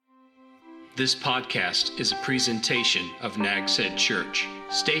This podcast is a presentation of Nags Head Church.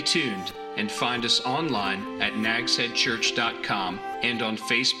 Stay tuned and find us online at nagsheadchurch.com and on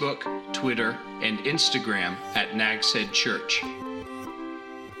Facebook, Twitter, and Instagram at Nags Head Church.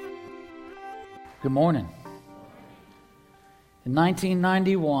 Good morning. In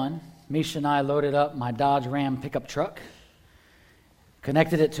 1991, Misha and I loaded up my Dodge Ram pickup truck,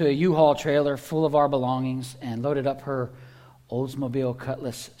 connected it to a U-Haul trailer full of our belongings, and loaded up her Oldsmobile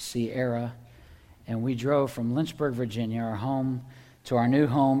Cutlass Sierra, and we drove from Lynchburg, Virginia, our home, to our new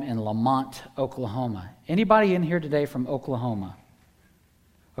home in Lamont, Oklahoma. Anybody in here today from Oklahoma?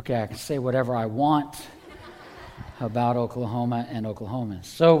 Okay, I can say whatever I want about Oklahoma and Oklahomans.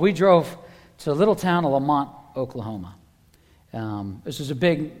 So we drove to a little town of Lamont, Oklahoma. This was a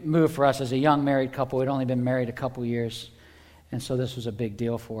big move for us as a young married couple. We'd only been married a couple years, and so this was a big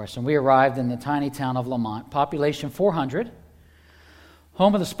deal for us. And we arrived in the tiny town of Lamont, population 400,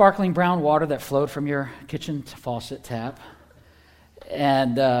 home of the sparkling brown water that flowed from your kitchen faucet tap.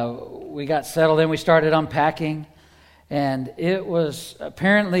 And we got settled in. We started unpacking, and it was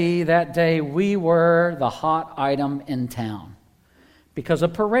apparently that day we were the hot item in town because a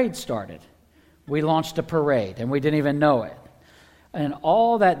parade started. We launched a parade, and we didn't even know it. And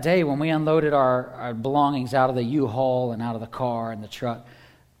all that day when we unloaded our belongings out of the U-Haul and out of the car and the truck,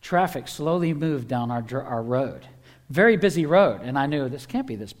 traffic slowly moved down our road. Very busy road. And I knew this can't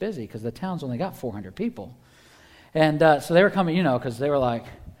be this busy because the town's only got 400 people. And so they were coming, because they were like,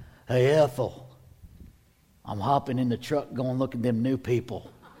 "Hey, Ethel, I'm hopping in the truck going look at them new people.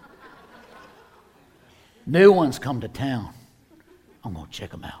 New ones come to town. I'm going to check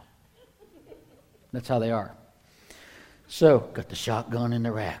them out." That's how they are. So, got the shotgun in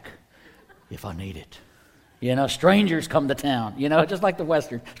the rack if I need it. Strangers come to town, just like the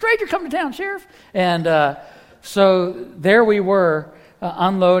Western. "Stranger come to town, Sheriff." And so there we were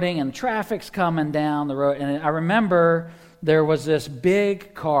unloading, and traffic's coming down the road. And I remember there was this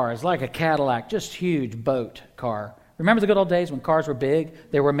big car. It's like a Cadillac, just huge boat car. Remember the good old days when cars were big?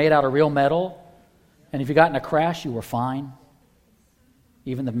 They were made out of real metal. And if you got in a crash, you were fine.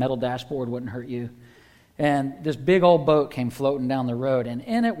 Even the metal dashboard wouldn't hurt you. And this big old boat came floating down the road, and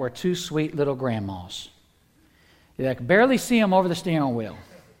in it were two sweet little grandmas. I could barely see them over the steering wheel.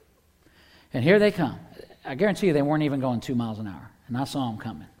 And here they come. I guarantee you they weren't even going 2 miles an hour, and I saw them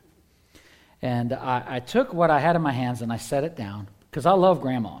coming. And I took what I had in my hands, and I set it down, because I love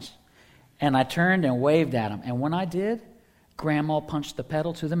grandmas. And I turned and waved at them, and when I did, Grandma punched the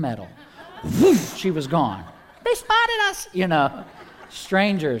pedal to the metal. She was gone. They spotted us,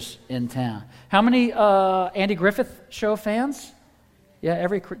 Strangers in town. How many Andy Griffith Show fans? Yeah,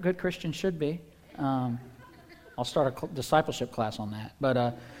 every good Christian should be. I'll start a discipleship class on that.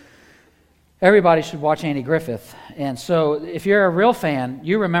 But everybody should watch Andy Griffith. And so if you're a real fan,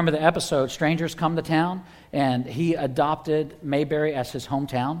 you remember the episode, Strangers Come to Town, and he adopted Mayberry as his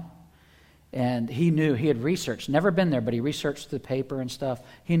hometown. And he knew, he had researched, never been there, but he researched the paper and stuff.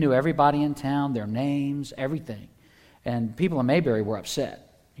 He knew everybody in town, their names, everything. And people in Mayberry were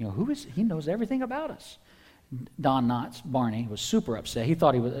upset. Who is he? Knows everything about us. Don Knotts, Barney, was super upset. He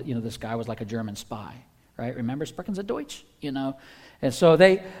thought he was, this guy was like a German spy, right? Remember, Sprechen Sie Deutsch, And so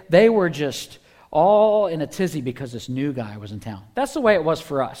they were just all in a tizzy because this new guy was in town. That's the way it was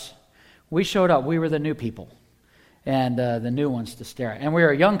for us. We showed up. We were the new people and the new ones to stare at. And we were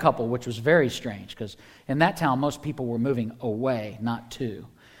a young couple, which was very strange because in that town, most people were moving away, not to.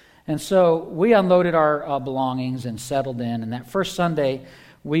 And so we unloaded our belongings and settled in. And that first Sunday,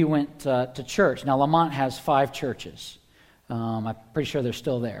 we went to church. Now, Lamont has 5 churches. I'm pretty sure they're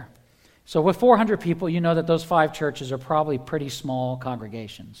still there. So with 400 people, you know that those 5 churches are probably pretty small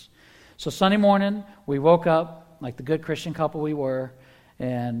congregations. So Sunday morning, we woke up like the good Christian couple we were,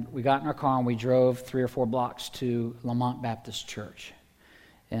 and we got in our car and we drove 3 or 4 blocks to Lamont Baptist Church.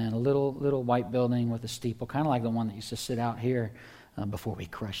 And a little white building with a steeple, kind of like the one that used to sit out here before we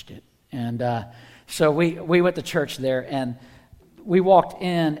crushed it. And so we went to church there, and we walked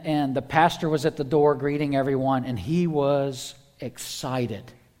in, and the pastor was at the door greeting everyone, and he was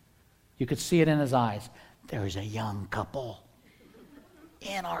excited. You could see it in his eyes. There's a young couple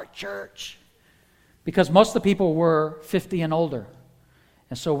in our church. Because most of the people were 50 and older.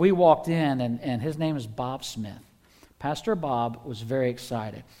 And so we walked in, and his name is Bob Smith. Pastor Bob was very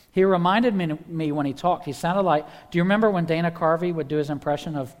excited. He reminded me when he talked, he sounded like, do you remember when Dana Carvey would do his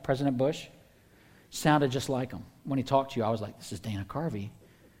impression of President Bush? Sounded just like him. When he talked to you, I was like, this is Dana Carvey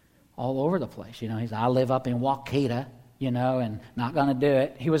all over the place. He's like, I live up in Waukeeta, and not going to do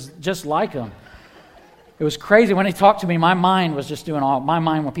it. He was just like him. It was crazy. When he talked to me, my mind was just doing my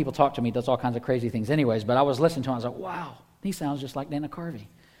mind when people talk to me does all kinds of crazy things anyways, but I was listening to him, I was like, wow, he sounds just like Dana Carvey.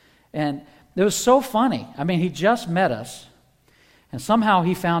 And it was so funny. I mean, he just met us, and somehow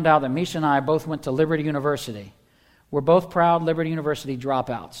he found out that Misha and I both went to Liberty University. We're both proud Liberty University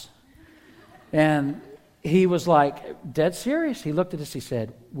dropouts. And he was like, dead serious. He looked at us, he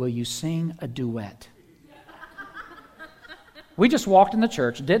said, will you sing a duet? We just walked in the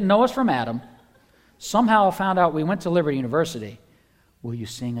church, didn't know us from Adam. Somehow found out we went to Liberty University. Will you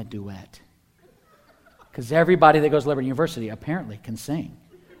sing a duet? Because everybody that goes to Liberty University apparently can sing.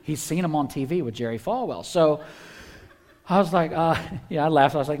 He's seen them on TV with Jerry Falwell. So I was like, I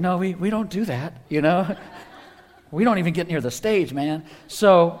laughed. I was like, no, we don't do that, you know. We don't even get near the stage, man.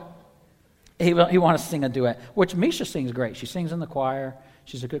 So he wanted to sing a duet, which Misha sings great. She sings in the choir.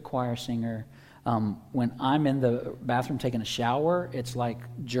 She's a good choir singer. When I'm in the bathroom taking a shower, it's like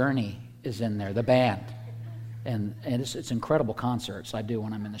Journey is in there, the band. And it's incredible concerts I do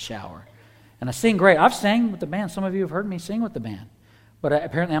when I'm in the shower. And I sing great. I've sang with the band. Some of you have heard me sing with the band. But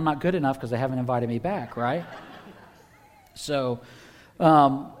apparently I'm not good enough because they haven't invited me back, right? So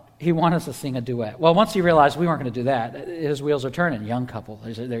he wanted us to sing a duet. Well, once he realized we weren't going to do that, his wheels are turning. Young couple.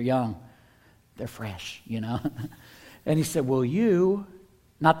 They're young. They're fresh, you know. And he said, will you,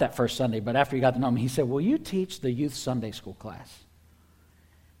 not that first Sunday, but after he got to know me, he said, will you teach the youth Sunday school class?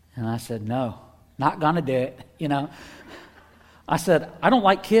 And I said, no, not going to do it, you know. I said, I don't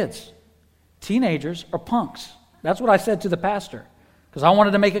like kids. Teenagers are punks. That's what I said to the pastor. Because I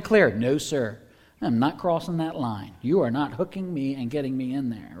wanted to make it clear, no, sir, I'm not crossing that line. You are not hooking me and getting me in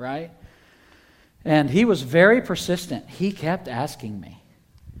there, right? And he was very persistent. He kept asking me.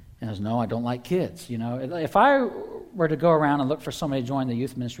 And I was, no, I don't like kids. You know, if I were to go around and look for somebody to join the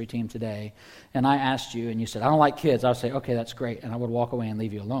youth ministry team today, and I asked you, and you said, I don't like kids, I would say, okay, that's great, and I would walk away and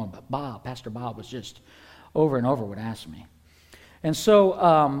leave you alone. But Pastor Bob was just over and over would ask me. And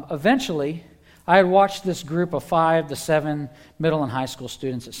so eventually, I had watched this group of 5 to 7 middle and high school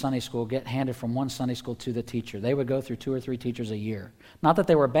students at Sunday school get handed from one Sunday school to the teacher. They would go through 2 or 3 teachers a year. Not that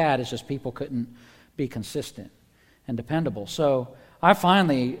they were bad, it's just people couldn't be consistent and dependable. So I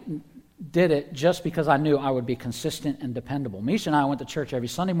finally did it just because I knew I would be consistent and dependable. Misha and I went to church every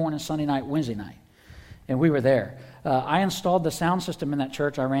Sunday morning, Sunday night, Wednesday night, and we were there. I installed the sound system in that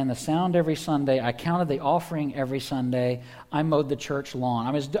church. I ran the sound every Sunday. I counted the offering every Sunday. I mowed the church lawn.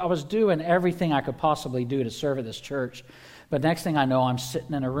 I was doing everything I could possibly do to serve at this church. But next thing I know, I'm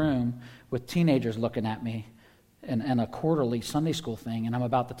sitting in a room with teenagers looking at me and a quarterly Sunday school thing, and I'm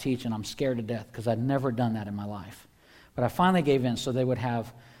about to teach, and I'm scared to death because I'd never done that in my life. But I finally gave in so they would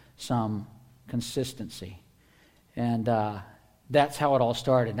have some consistency. And that's how it all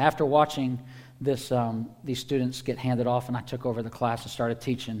started. And after watching these students get handed off, and I took over the class and started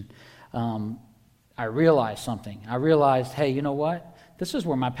teaching, I realized something. I realized, hey, you know what? This is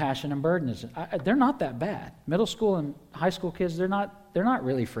where my passion and burden is. They're not that bad. Middle school and high school kids, they're not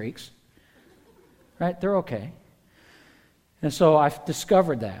really freaks, right? They're okay. And so I've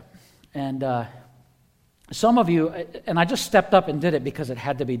discovered that. And some of you, and I just stepped up and did it because it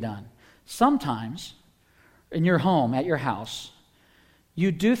had to be done. Sometimes in your home, at your house,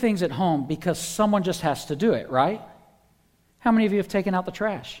 you do things at home because someone just has to do it, right? How many of you have taken out the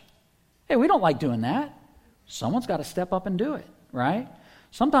trash? Hey, we don't like doing that. Someone's got to step up and do it, right?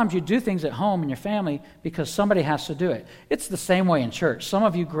 Sometimes you do things at home in your family because somebody has to do it. It's the same way in church. Some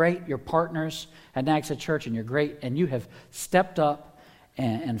of you great, you're partners at Nags Head Church, and you're great, and you have stepped up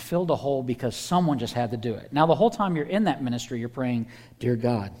and filled a hole because someone just had to do it. Now, the whole time you're in that ministry, you're praying, dear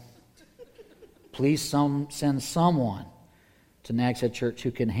God, please send someone to Nags Head Church who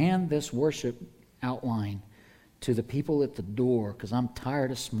can hand this worship outline to the people at the door, because I'm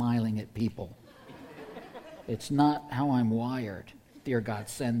tired of smiling at people. It's not how I'm wired. Dear God,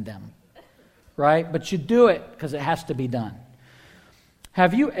 send them. Right? But you do it because it has to be done.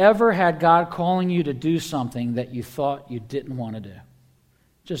 Have you ever had God calling you to do something that you thought you didn't want to do?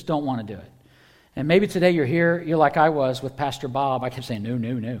 Just don't want to do it. And maybe today you're here, you're like I was with Pastor Bob. I kept saying, no,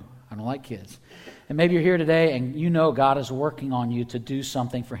 I don't like kids. And maybe you're here today and you know God is working on you to do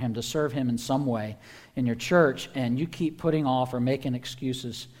something for Him, to serve Him in some way in your church, and you keep putting off or making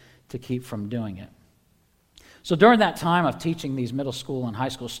excuses to keep from doing it. So during that time of teaching these middle school and high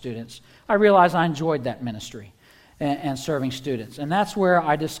school students, I realized I enjoyed that ministry and serving students. And that's where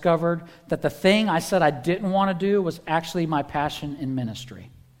I discovered that the thing I said I didn't want to do was actually my passion in ministry.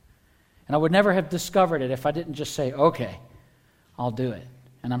 And I would never have discovered it if I didn't just say, okay, I'll do it.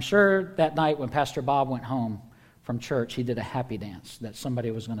 And I'm sure that night when Pastor Bob went home from church, he did a happy dance that somebody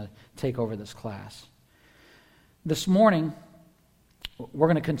was going to take over this class. This morning, we're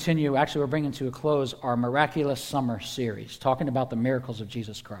going to continue, actually we're bringing to a close our Miraculous Summer series, talking about the miracles of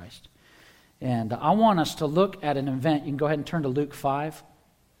Jesus Christ. And I want us to look at an event. You can go ahead and turn to Luke 5.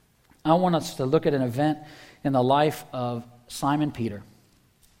 I want us to look at an event in the life of Simon Peter.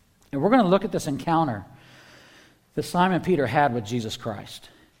 And we're going to look at this encounter that Simon Peter had with Jesus Christ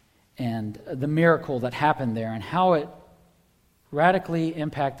and the miracle that happened there and how it radically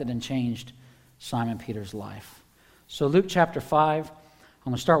impacted and changed Simon Peter's life. So Luke chapter 5, I'm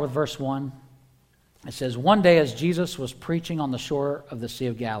going to start with verse 1. It says, "One day as Jesus was preaching on the shore of the Sea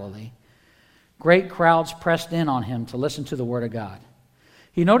of Galilee, great crowds pressed in on him to listen to the word of God.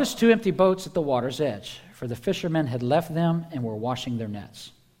 He noticed 2 empty boats at the water's edge, for the fishermen had left them and were washing their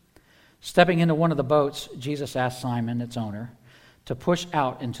nets. Stepping into one of the boats, Jesus asked Simon, its owner, to push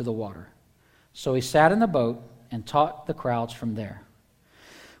out into the water. So he sat in the boat and taught the crowds from there.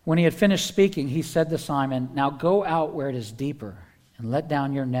 When he had finished speaking, he said to Simon, 'Now go out where it is deeper and let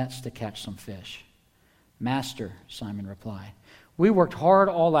down your nets to catch some fish.' 'Master,' Simon replied, 'we worked hard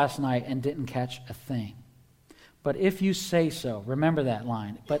all last night and didn't catch a thing. But if you say so,'" remember that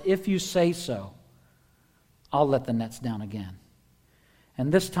line, "but if you say so, I'll let the nets down again."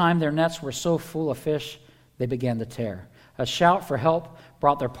 And this time their nets were so full of fish, they began to tear. A shout for help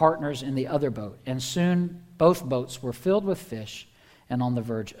brought their partners in the other boat, and soon both boats were filled with fish and on the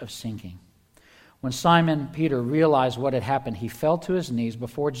verge of sinking. When Simon Peter realized what had happened, he fell to his knees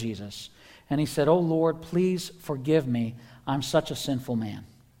before Jesus, and he said, "O Lord, please forgive me. I'm such a sinful man."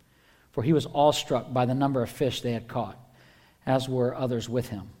 For he was awestruck by the number of fish they had caught, as were others with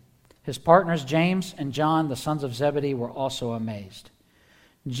him. His partners, James and John, the sons of Zebedee, were also amazed.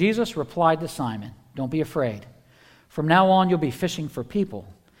 Jesus replied to Simon, "Don't be afraid. From now on you'll be fishing for people."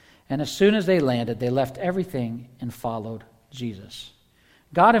 And as soon as they landed, they left everything and followed Jesus.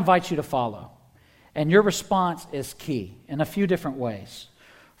 God invites you to follow, and your response is key in a few different ways.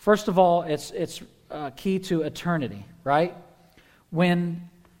 First of all, it's key to eternity, right? When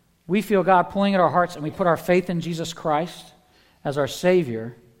we feel God pulling at our hearts and we put our faith in Jesus Christ as our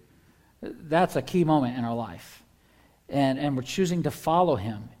Savior, that's a key moment in our life. And we're choosing to follow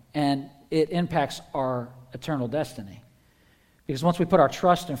him, and it impacts our eternal destiny. Because once we put our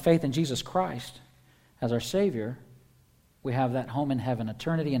trust and faith in Jesus Christ as our Savior, we have that home in heaven,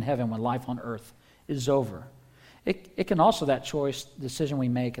 eternity in heaven when life on earth is over. It can also, that choice, decision we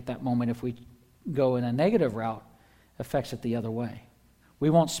make at that moment, if we go in a negative route, affects it the other way. We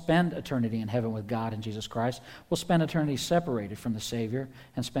won't spend eternity in heaven with God and Jesus Christ. We'll spend eternity separated from the Savior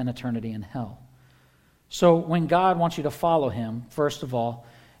and spend eternity in hell. So when God wants you to follow him, first of all,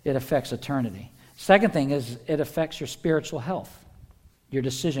 it affects eternity. Second thing is it affects your spiritual health, your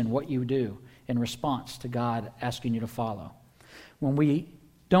decision, what you do in response to God asking you to follow. When we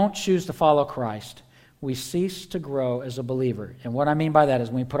don't choose to follow Christ, we cease to grow as a believer. And what I mean by that is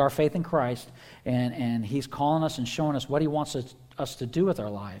when we put our faith in Christ and he's calling us and showing us what he wants us to do with our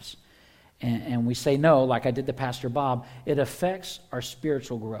lives, and we say no, like I did to Pastor Bob, it affects our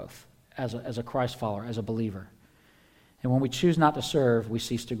spiritual growth as a Christ follower, as a believer. And when we choose not to serve, we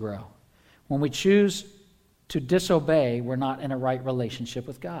cease to grow. When we choose to disobey, we're not in a right relationship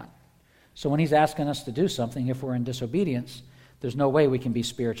with God. So when he's asking us to do something, if we're in disobedience, there's no way we can be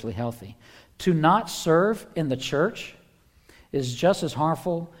spiritually healthy. To not serve in the church is just as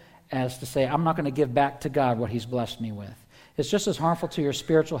harmful as to say, I'm not going to give back to God what he's blessed me with. It's just as harmful to your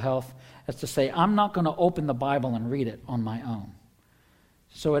spiritual health as to say, I'm not going to open the Bible and read it on my own.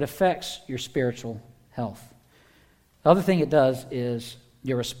 So it affects your spiritual health. The other thing it does is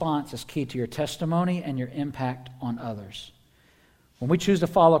your response is key to your testimony and your impact on others. When we choose to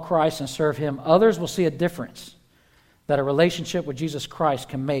follow Christ and serve him, others will see a difference that a relationship with Jesus Christ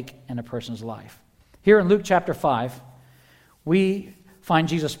can make in a person's life. Here in Luke chapter 5, we find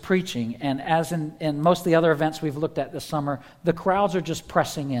Jesus preaching, and as in most of the other events we've looked at this summer, the crowds are just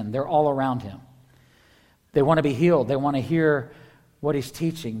pressing in. They're all around him. They want to be healed. They want to hear what he's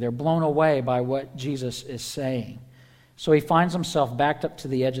teaching. They're blown away by what Jesus is saying. So he finds himself backed up to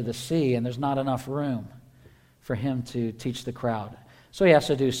the edge of the sea, and there's not enough room for him to teach the crowd. So he has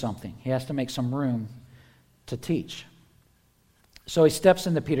to do something. He has to make some room to teach. So he steps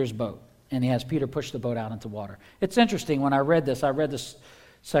into Peter's boat, and he has Peter push the boat out into water. It's interesting, when I read this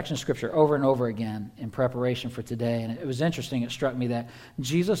section of Scripture over and over again in preparation for today, and it was interesting, it struck me that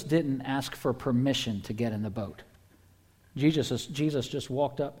Jesus didn't ask for permission to get in the boat. Jesus just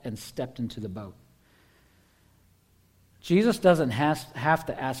walked up and stepped into the boat. Jesus doesn't have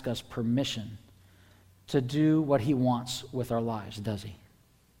to ask us permission to do what he wants with our lives, does he?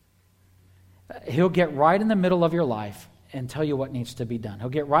 He'll get right in the middle of your life and tell you what needs to be done. He'll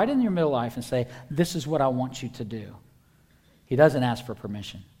get right in your middle of life and say, this is what I want you to do. He doesn't ask for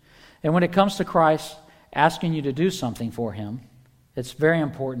permission. And when it comes to Christ asking you to do something for him, it's very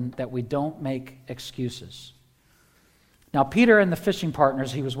important that we don't make excuses. Now, Peter and the fishing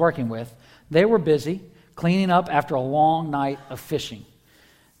partners he was working with, they were busy cleaning up after a long night of fishing.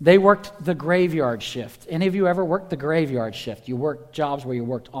 They worked the graveyard shift. Any of you ever worked the graveyard shift? You worked jobs where you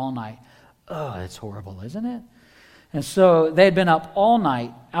worked all night. Oh, it's horrible, isn't it? And so they had been up all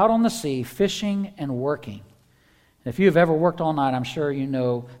night out on the sea, fishing and working. If you've ever worked all night, I'm sure you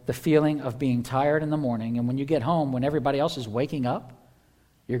know the feeling of being tired in the morning, and when you get home, when everybody else is waking up,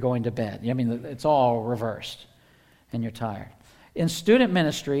 you're going to bed. I mean, it's all reversed, and you're tired. In student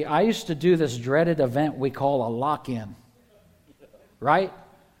ministry, I used to do this dreaded event we call a lock-in, right?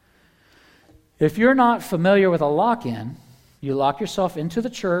 If you're not familiar with a lock-in, you lock yourself into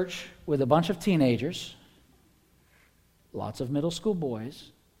the church with a bunch of teenagers, lots of middle school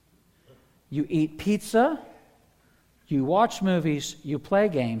boys. You eat pizza, you watch movies, you play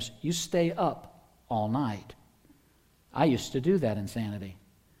games, you stay up all night. I used to do that insanity.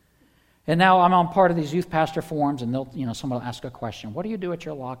 And now I'm on part of these youth pastor forums, and someone will ask a question, what do you do at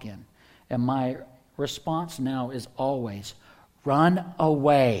your lock-in? And my response now is always, run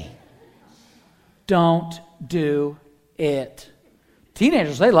away. Don't do it.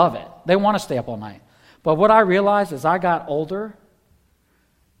 Teenagers, they love it. They want to stay up all night. But what I realized as I got older,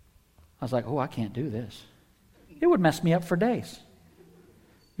 I was like, I can't do this. It would mess me up for days.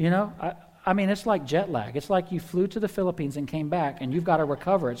 I mean, it's like jet lag. It's like you flew to the Philippines and came back, and you've got to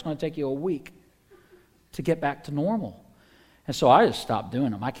recover. It's going to take you a week to get back to normal. And so I just stopped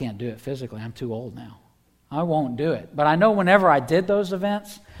doing them. I can't do it physically. I'm too old now. I won't do it. But I know whenever I did those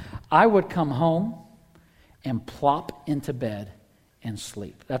events, I would come home and plop into bed and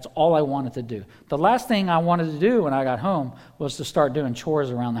sleep. That's all I wanted to do. The last thing I wanted to do when I got home was to start doing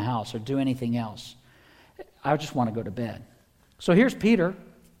chores around the house or do anything else. I just want to go to bed. So here's Peter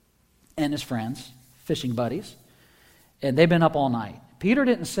and his friends, fishing buddies, and they've been up all night. Peter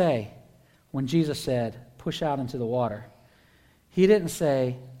didn't say, when Jesus said, push out into the water, he didn't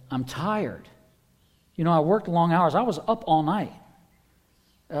say, I'm tired. I worked long hours. I was up all night.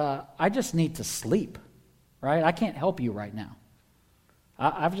 I just need to sleep, right? I can't help you right now.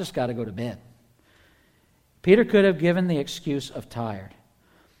 I've just got to go to bed. Peter could have given the excuse of tired.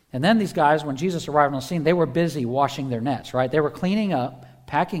 And then these guys, when Jesus arrived on the scene, they were busy washing their nets, right? They were cleaning up,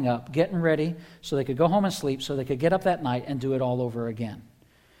 packing up, getting ready so they could go home and sleep, so they could get up that night and do it all over again.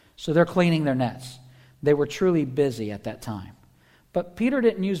 So they're cleaning their nets. They were truly busy at that time. But Peter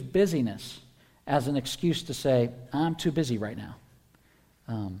didn't use busyness as an excuse to say, I'm too busy right now.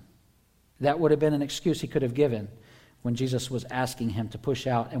 That would have been an excuse he could have given when Jesus was asking him to push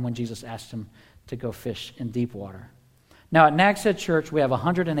out and when Jesus asked him to go fish in deep water. Now at Nags Head Church, we have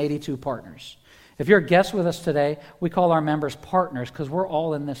 182 partners. If you're a guest with us today, we call our members partners because we're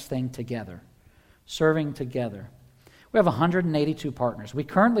all in this thing together, serving together. We have 182 partners. We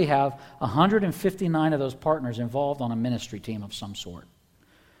currently have 159 of those partners involved on a ministry team of some sort.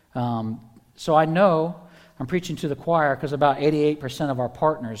 So I know I'm preaching to the choir because about 88% of our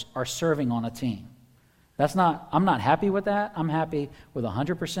partners are serving on a team. I'm not happy with that. I'm happy with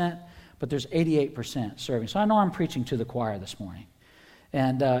 100%, but there's 88% serving. So I know I'm preaching to the choir this morning.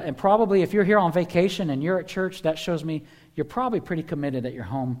 And probably if you're here on vacation and you're at church, that shows me you're probably pretty committed at your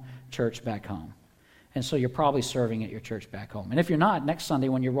home church back home. And so you're probably serving at your church back home. And if you're not, next Sunday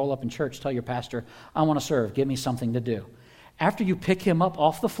when you roll up in church, tell your pastor, I want to serve. Give me something to do. After you pick him up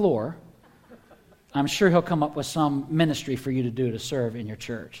off the floor, I'm sure he'll come up with some ministry for you to do to serve in your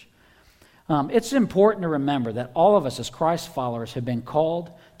church. It's important to remember that all of us as Christ followers have been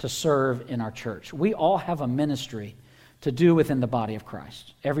called to serve in our church. We all have a ministry to do within the body of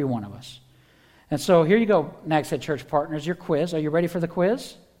Christ, every one of us. And so here you go, Nags Head Church partners, your quiz. Are you ready for the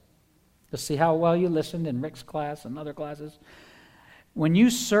quiz? Let's see how well you listened in Rick's class and other classes. When you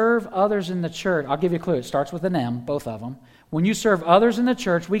serve others in the church, I'll give you a clue. It starts with an M, both of them. When you serve others in the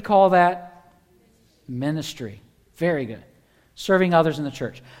church, we call that ministry. Very good. Serving others in the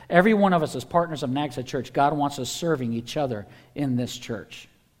church. Every one of us as partners of Nags Head Church, God wants us serving each other in this church.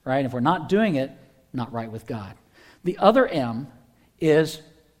 Right? If we're not doing it, not right with God. The other M is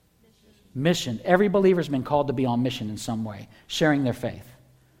mission. Every believer's been called to be on mission in some way, sharing their faith.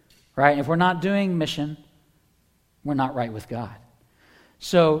 Right? If we're not doing mission, we're not right with God.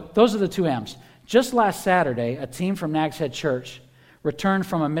 So those are the two M's. Just last Saturday, a team from Nags Head Church returned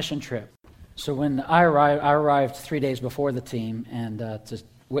from a mission trip. So when I arrived 3 days before the team and to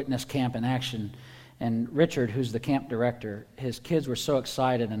witness camp in action. And Richard, who's the camp director, his kids were so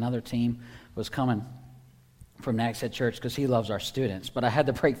excited another team was coming from Nags Head Church because he loves our students. But I had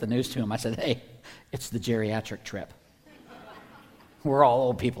to break the news to him. I said, hey, it's the geriatric trip. We're all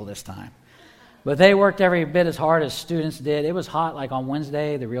old people this time. But they worked every bit as hard as students did. It was hot, like on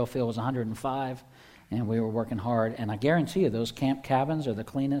Wednesday, the real feel was 105. and we were working hard. And I guarantee you, those camp cabins are the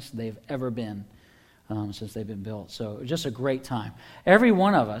cleanest they've ever been since they've been built. So it was just a great time. Every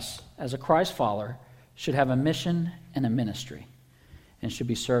one of us, as a Christ follower, should have a mission and a ministry and should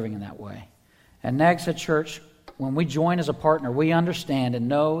be serving in that way. At Nags Head Church, when we join as a partner, we understand and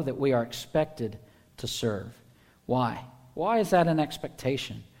know that we are expected to serve. Why? Why is that an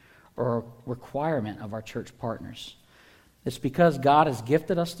expectation or a requirement of our church partners? It's because God has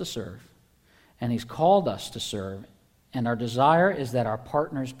gifted us to serve, and He's called us to serve, and our desire is that our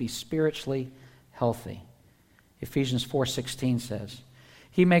partners be spiritually healthy. Ephesians 4:16 says,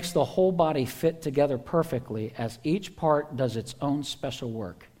 He makes the whole body fit together perfectly as each part does its own special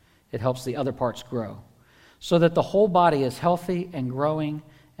work. It helps the other parts grow, so that the whole body is healthy and growing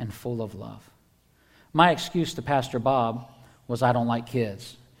and full of love. My excuse to Pastor Bob was I don't like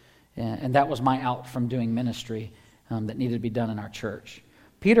kids, and that was my out from doing ministry that needed to be done in our church.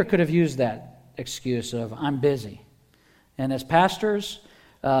 Peter could have used that excuse of, I'm busy. And as pastors,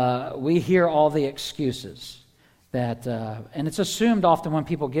 we hear all the excuses that, and it's assumed often when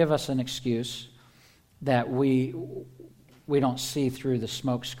people give us an excuse that we don't see through the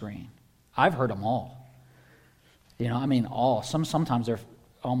smoke screen. I've heard them all. All. Sometimes they're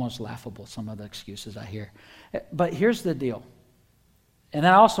almost laughable, some of the excuses I hear. But here's the deal. And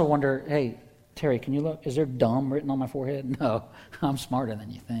I also wonder, hey, Terry, can you look? Is there dumb written on my forehead? No, I'm smarter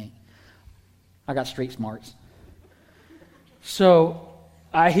than you think. I got street smarts. So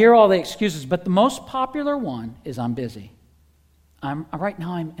I hear all the excuses, but the most popular one is I'm busy. Right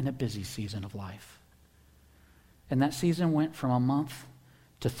now I'm in a busy season of life. And that season went from a month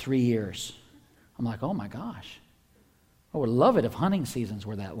to 3 years. I'm like, oh my gosh. I would love it if hunting seasons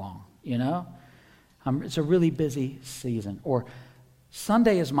were that long, It's a really busy season. Or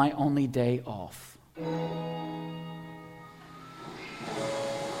Sunday is my only day off.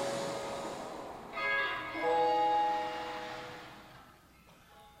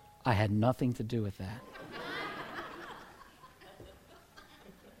 I had nothing to do with that.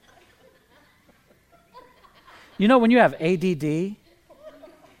 When you have ADD, the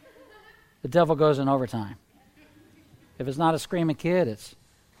devil goes in overtime. If it's not a screaming kid, it's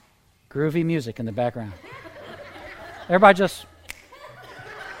groovy music in the background. Everybody just...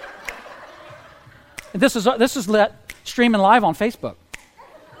 This is streaming live on Facebook.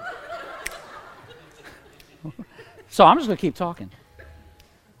 So I'm just going to keep talking.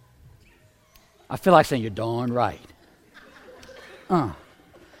 I feel like saying, you're darn right. Am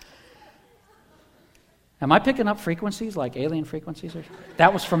I picking up frequencies like alien frequencies?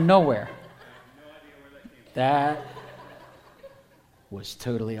 That was from nowhere. That was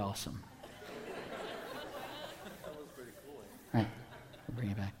totally awesome. That was pretty cool. Right, I'll bring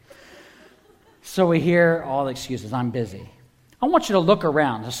it back. So we hear all the excuses. I'm busy. I want you to look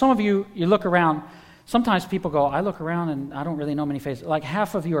around. Some of you look around. Sometimes people go, I look around and I don't really know many faces. Like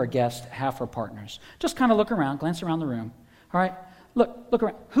half of you are guests, half are partners. Just kind of look around, glance around the room. All right? Look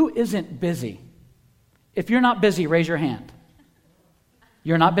around. Who isn't busy? If you're not busy, raise your hand.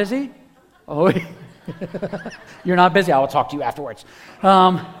 You're not busy? Oh, you're not busy. I will talk to you afterwards.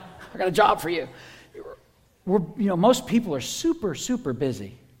 I got a job for you. Most people are super, super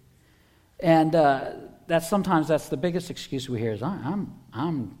busy. And that's the biggest excuse we hear is,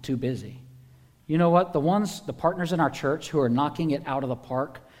 I'm too busy. You know what? The partners in our church who are knocking it out of the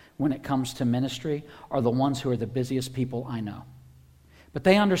park when it comes to ministry are the ones who are the busiest people I know. But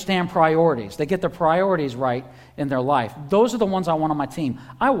they understand priorities. They get their priorities right in their life. Those are the ones I want on my team.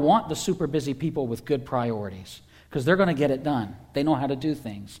 I want the super busy people with good priorities because they're going to get it done. They know how to do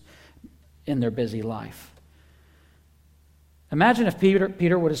things in their busy life. Imagine if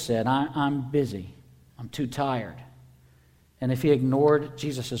Peter would have said, I'm busy. I'm too tired. And if he ignored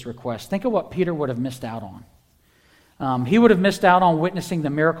Jesus' request, think of what Peter would have missed out on. He would have missed out on witnessing the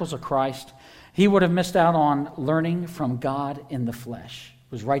miracles of Christ. He would have missed out on learning from God in the flesh.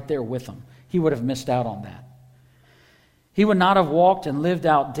 It was right there with him. He would have missed out on that. He would not have walked and lived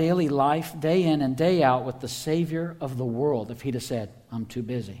out daily life, day in and day out, with the Savior of the world if he'd have said, I'm too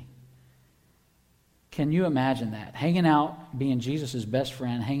busy. Can you imagine that? Hanging out, being Jesus' best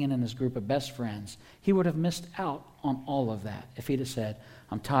friend, hanging in this group of best friends. He would have missed out on all of that if he'd have said,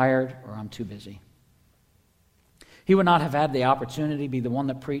 I'm tired or I'm too busy. He would not have had the opportunity to be the one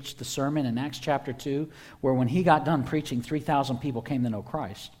that preached the sermon in Acts chapter 2, where when he got done preaching, 3,000 people came to know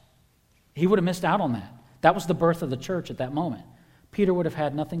Christ. He would have missed out on that. That was the birth of the church at that moment. Peter would have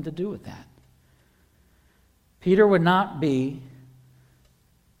had nothing to do with that. Peter would not be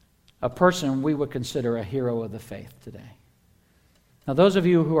a person we would consider a hero of the faith today. Now, those of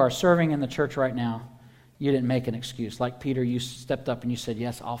you who are serving in the church right now, you didn't make an excuse. Like Peter, you stepped up and you said,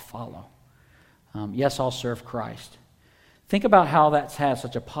 yes, I'll follow. Yes, I'll serve Christ. Think about how that's had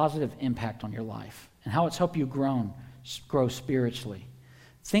such a positive impact on your life and how it's helped you grow spiritually.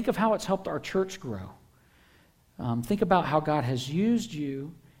 Think of how it's helped our church grow. Think about how God has used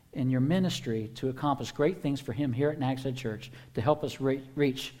you in your ministry to accomplish great things for Him here at Nags Head Church to help us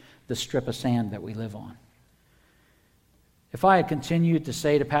reach the strip of sand that we live on. If I had continued to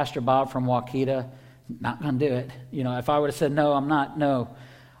say to Pastor Bob from Waukeeta, not going to do it, if I would have said, no, I'm not, no,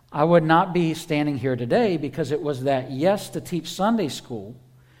 I would not be standing here today, because it was that yes to teach Sunday school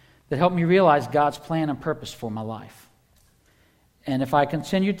that helped me realize God's plan and purpose for my life. And if I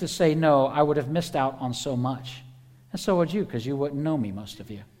continued to say no, I would have missed out on so much. And so would you, because you wouldn't know me, most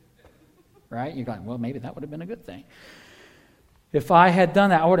of you. Right? You're going, well, maybe that would have been a good thing. If I had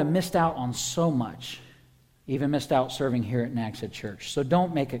done that, I would have missed out on so much. Even missed out serving here at Nags Head Church. So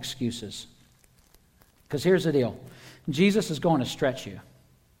don't make excuses. Because here's the deal. Jesus is going to stretch you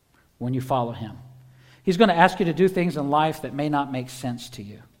when you follow Him. He's going to ask you to do things in life that may not make sense to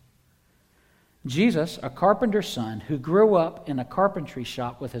you. Jesus, a carpenter's son who grew up in a carpentry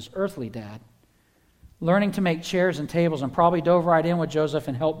shop with his earthly dad, learning to make chairs and tables, and probably dove right in with Joseph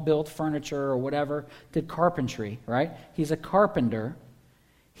and helped build furniture or whatever, did carpentry, right? He's a carpenter.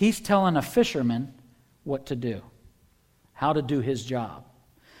 He's telling a fisherman what to do, how to do his job.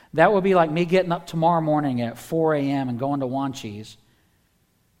 That would be like me getting up tomorrow morning at 4 a.m. and going to Wanchese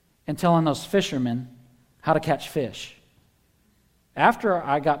and telling those fishermen how to catch fish. After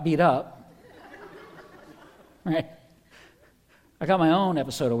I got beat up, right? I got my own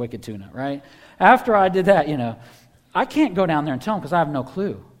episode of Wicked Tuna, right? After I did that, I can't go down there and tell them because I have no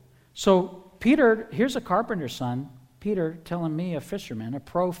clue. So Peter, here's a carpenter's son, Peter telling me, a fisherman, a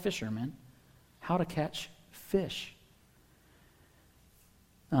pro fisherman, how to catch fish.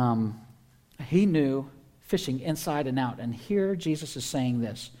 He knew fishing inside and out. And here Jesus is saying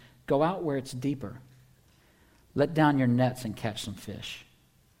this: go out where it's deeper. Let down your nets and catch some fish.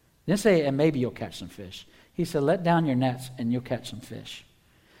 He didn't say, and maybe you'll catch some fish. He said, let down your nets and you'll catch some fish.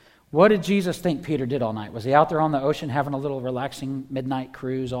 What did Jesus think Peter did all night? Was he out there on the ocean having a little relaxing midnight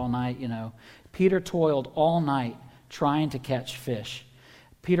cruise all night? Peter toiled all night trying to catch fish.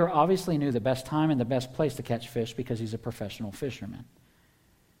 Peter obviously knew the best time and the best place to catch fish because he's a professional fisherman.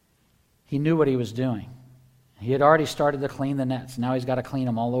 He knew what he was doing. He had already started to clean the nets. Now he's got to clean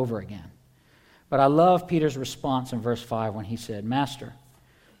them all over again. But I love Peter's response in verse 5 when he said, Master,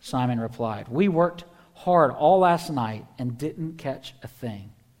 Simon replied, we worked hard all last night and didn't catch a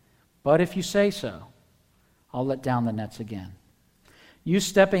thing. But if you say so, I'll let down the nets again. You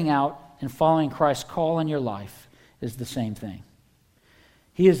stepping out and following Christ's call in your life is the same thing.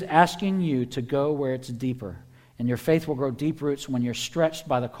 He is asking you to go where it's deeper, and your faith will grow deep roots when you're stretched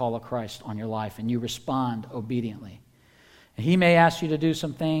by the call of Christ on your life and you respond obediently. And He may ask you to do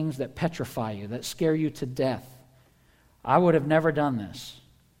some things that petrify you, that scare you to death. I would have never done this.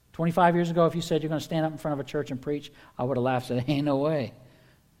 25 years ago, if you said you're going to stand up in front of a church and preach, I would have laughed and said, ain't no way.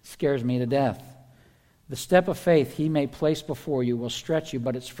 It scares me to death. The step of faith He may place before you will stretch you,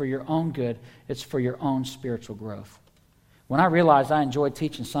 but it's for your own good. It's for your own spiritual growth. When I realized I enjoyed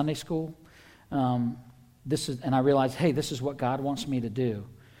teaching Sunday school, and I realized, hey, this is what God wants me to do.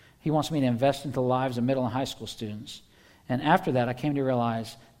 He wants me to invest into the lives of middle and high school students. And after that, I came to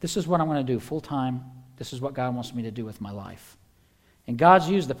realize this is what I'm going to do full time. This is what God wants me to do with my life. And God's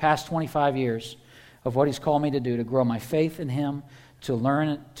used the past 25 years of what He's called me to do to grow my faith in Him, to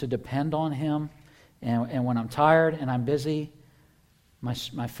learn to depend on Him. And when I'm tired and I'm busy,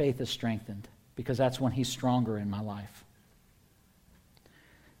 my faith is strengthened because that's when He's stronger in my life.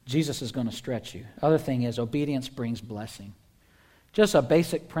 Jesus is going to stretch you. Other thing is, obedience brings blessing. Just a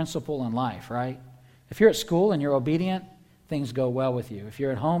basic principle in life, right? If you're at school and you're obedient, things go well with you. If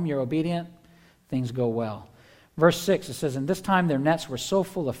you're at home, you're obedient, things go well. Verse 6, it says, and this time their nets were so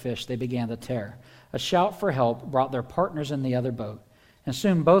full of fish they began to tear. A shout for help brought their partners in the other boat, and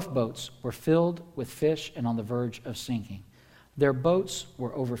soon both boats were filled with fish and on the verge of sinking. Their boats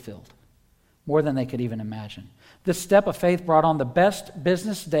were overfilled, more than they could even imagine. This step of faith brought on the best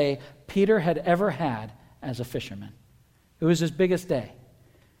business day Peter had ever had as a fisherman. It was his biggest day,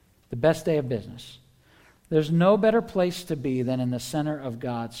 the best day of business. There's no better place to be than in the center of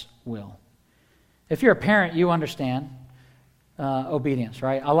God's will. If you're a parent, you understand obedience,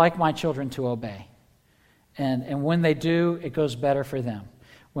 right? I like my children to obey. And when they do, it goes better for them.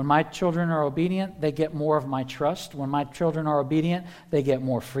 When my children are obedient, they get more of my trust. When my children are obedient, they get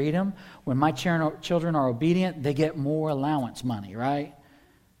more freedom. When my children are obedient, they get more allowance money, right?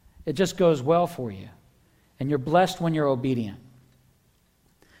 It just goes well for you. And you're blessed when you're obedient.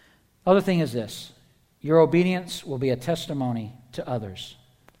 Other thing is this: your obedience will be a testimony to others.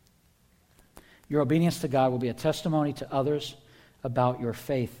 Your obedience to God will be a testimony to others about your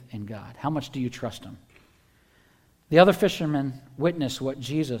faith in God. How much do you trust Him? The other fishermen witnessed what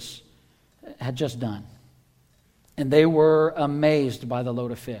Jesus had just done, and they were amazed by the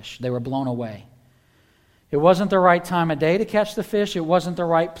load of fish. They were blown away. It wasn't the right time of day to catch the fish. It wasn't the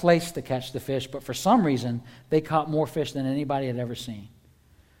right place to catch the fish, but for some reason, they caught more fish than anybody had ever seen.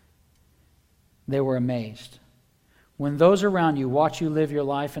 They were amazed. When those around you watch you live your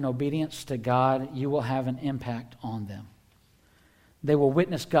life in obedience to God, you will have an impact on them. They will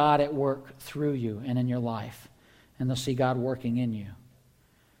witness God at work through you and in your life, and they'll see God working in you.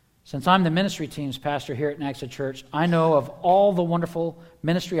 Since I'm the ministry team's pastor here at Nags Head Church, I know of all the wonderful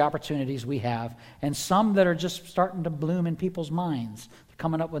ministry opportunities we have, and some that are just starting to bloom in people's minds. They're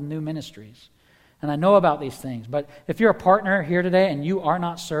coming up with new ministries. And I know about these things. But if you're a partner here today and you are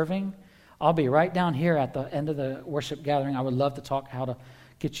not serving, I'll be right down here at the end of the worship gathering. I would love to talk how to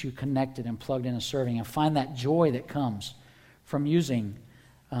get you connected and plugged in and serving and find that joy that comes from using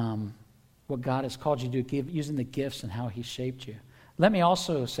what God has called you to do, using the gifts and how He shaped you. Let me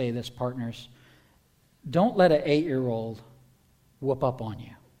also say this, partners. Don't let an 8-year-old whoop up on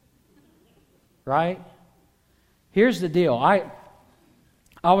you. Right? Here's the deal. I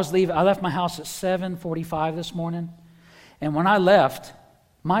left my house at 7:45 this morning, and when I left,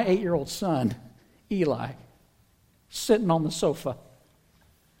 my 8-year-old son, Eli, sitting on the sofa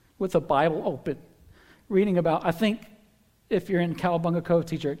with a Bible open, reading about, I think, if you're in Cowabunga Cove,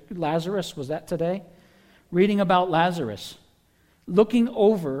 teacher, Lazarus, was that today? Reading about Lazarus, looking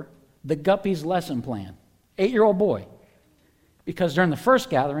over the Guppies lesson plan. 8-year-old boy. Because during the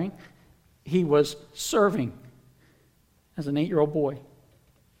first gathering, he was serving as an 8-year-old boy.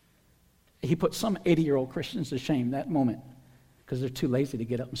 He put some 80-year-old Christians to shame that moment because they're too lazy to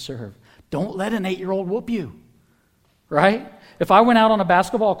get up and serve. Don't let an 8-year-old whoop you, right? If I went out on a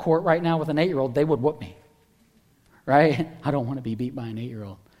basketball court right now with an 8-year-old, they would whoop me, right? I don't want to be beat by an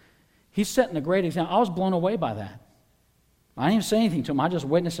 8-year-old. He's setting a great example. I was blown away by that. I didn't even say anything to him. I just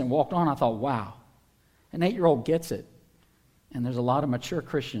witnessed and walked on. I thought, wow, an 8-year-old gets it. And there's a lot of mature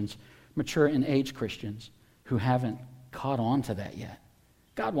Christians, mature in age Christians, who haven't caught on to that yet.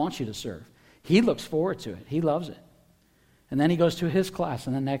 God wants you to serve. He looks forward to it. He loves it. And then he goes to his class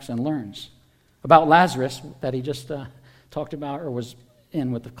and the next and learns about Lazarus that he just talked about or was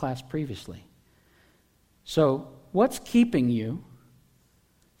in with the class previously. So what's keeping you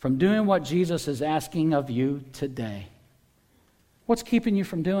from doing what Jesus is asking of you today? What's keeping you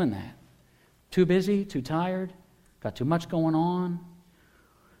from doing that? Too busy? Too tired? Got too much going on?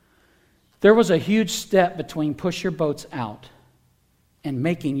 There was a huge step between push your boats out and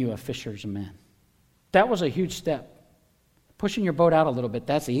making you a fisher's of men. That was a huge step. Pushing your boat out a little bit,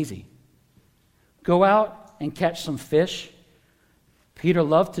 that's easy. Go out and catch some fish. Peter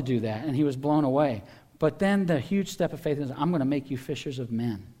loved to do that, and he was blown away. But then the huge step of faith is, I'm going to make you fishers of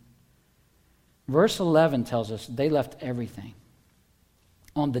men. Verse 11 tells us they left everything.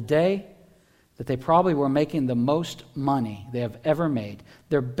 On the day that they probably were making the most money they have ever made,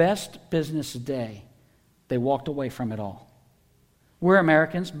 their best business day, they walked away from it all. We're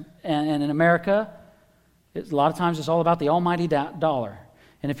Americans, and in America, a lot of times it's all about the almighty dollar.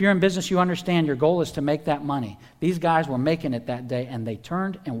 And if you're in business, you understand your goal is to make that money. These guys were making it that day, and they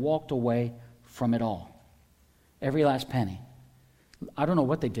turned and walked away from it all. Every last penny. I don't know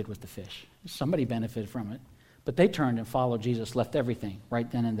what they did with the fish. Somebody benefited from it. But they turned and followed Jesus, left everything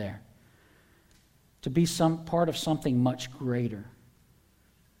right then and there to be some part of something much greater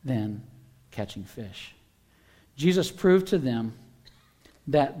than catching fish. Jesus proved to them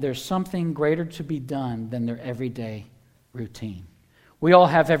that there's something greater to be done than their everyday routine. We all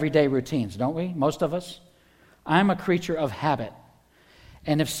have everyday routines, don't we? Most of us. I'm a creature of habit.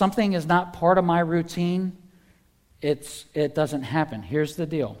 And if something is not part of my routine, it doesn't happen. Here's the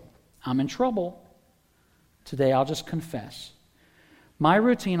deal. I'm in trouble. Today I'll just confess. My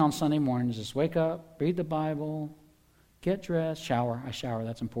routine on Sunday mornings is wake up, read the Bible, get dressed, shower. I shower,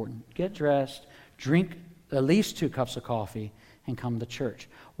 that's important. Get dressed, drink at least 2 cups of coffee, and come to church.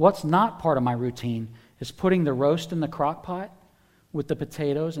 What's not part of my routine is putting the roast in the crock pot with the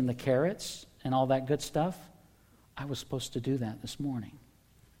potatoes and the carrots and all that good stuff. I was supposed to do that this morning.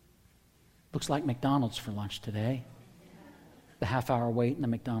 Looks like McDonald's for lunch today. The half-hour wait in the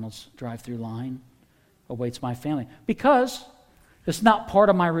McDonald's drive-through line awaits my family. Because it's not part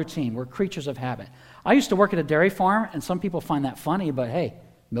of my routine. We're creatures of habit. I used to work at a dairy farm, and some people find that funny, but hey,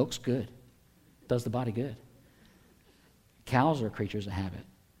 milk's good. It does the body good. Cows are creatures of habit.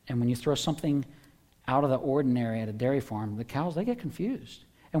 And when you throw something out of the ordinary at a dairy farm, the cows, they get confused.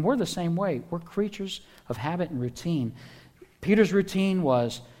 And we're the same way. We're creatures of habit and routine. Peter's routine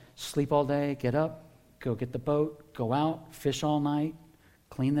was sleep all day, get up, go get the boat, go out, fish all night,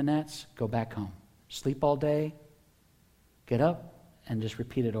 clean the nets, go back home. Sleep all day, get up, and just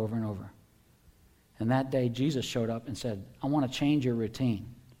repeat it over and over. And that day, Jesus showed up and said, I want to change your routine.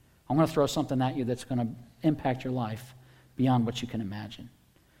 I want to throw something at you that's going to impact your life beyond what you can imagine.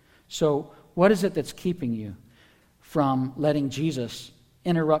 So what is it that's keeping you from letting Jesus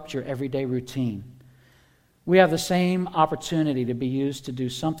interrupt your everyday routine? We have the same opportunity to be used to do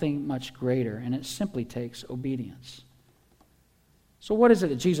something much greater, and it simply takes obedience. So what is it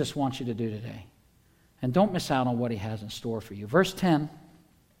that Jesus wants you to do today? And don't miss out on what he has in store for you. Verse 10,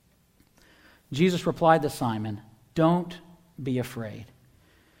 Jesus replied to Simon, don't be afraid.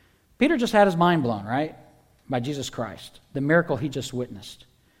 Peter just had his mind blown, right? By Jesus Christ, the miracle he just witnessed.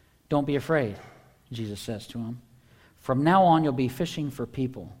 Don't be afraid, Jesus says to him. From now on, you'll be fishing for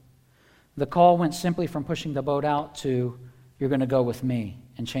people. The call went simply from pushing the boat out to, you're going to go with me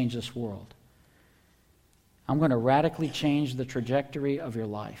and change this world. I'm going to radically change the trajectory of your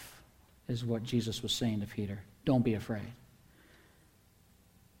life, is what Jesus was saying to Peter. Don't be afraid.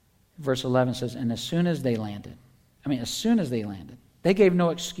 Verse 11 says, and as soon as they landed, they gave no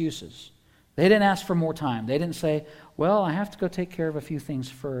excuses. They didn't ask for more time. They didn't say, well, I have to go take care of a few things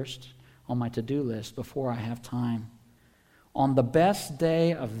first on my to-do list before I have time. On the best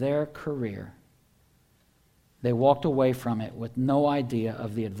day of their career, they walked away from it with no idea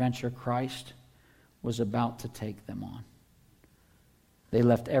of the adventure Christ was about to take them on. They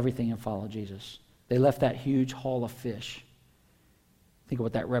left everything and followed Jesus. They left that huge haul of fish. Think of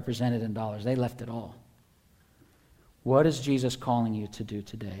what that represented in dollars. They left it all. What is Jesus calling you to do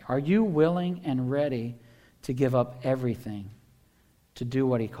today? Are you willing and ready to give up everything to do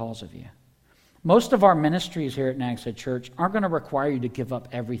what he calls of you? Most of our ministries here at Nags Head Church aren't going to require you to give up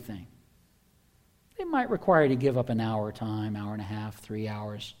everything. They might require you to give up an hour time, hour and a half, 3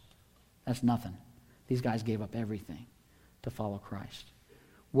 hours. That's nothing. These guys gave up everything to follow Christ.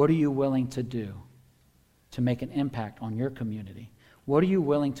 What are you willing to do to make an impact on your community? What are you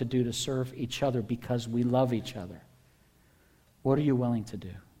willing to do to serve each other because we love each other? What are you willing to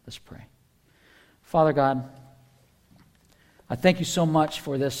do? Let's pray. Father God, I thank you so much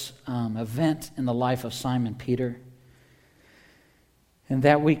for this event in the life of Simon Peter, and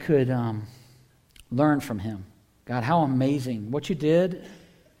that we could learn from him. God, how amazing. What you did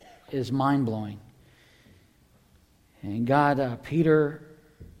is mind-blowing. And God, Peter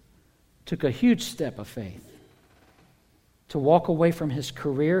took a huge step of faith to walk away from his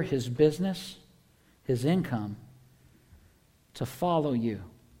career, his business, his income, to follow you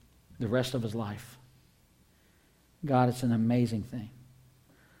the rest of his life. God, it's an amazing thing.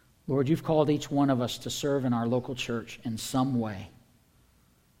 Lord, you've called each one of us to serve in our local church in some way.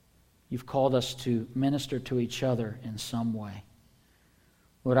 You've called us to minister to each other in some way.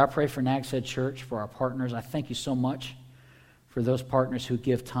 Lord, I pray for Nags Head Church, for our partners. I thank you so much for those partners who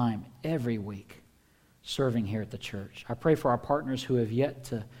give time every week serving here at the church. I pray for our partners who have yet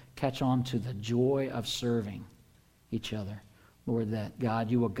to catch on to the joy of serving each other. Lord, that God,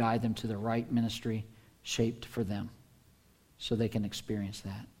 you will guide them to the right ministry shaped for them so they can experience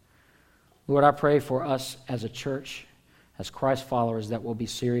that. Lord, I pray for us as a church, as Christ followers, that we'll be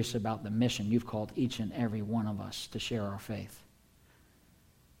serious about the mission you've called each and every one of us to share our faith.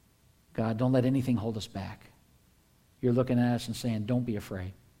 God, don't let anything hold us back. You're looking at us and saying, don't be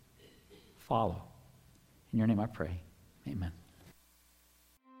afraid. Follow. In your name I pray. Amen.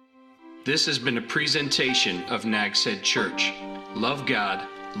 This has been a presentation of Nags Head Church. Love God,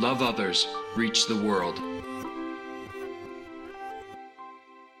 love others, reach the world.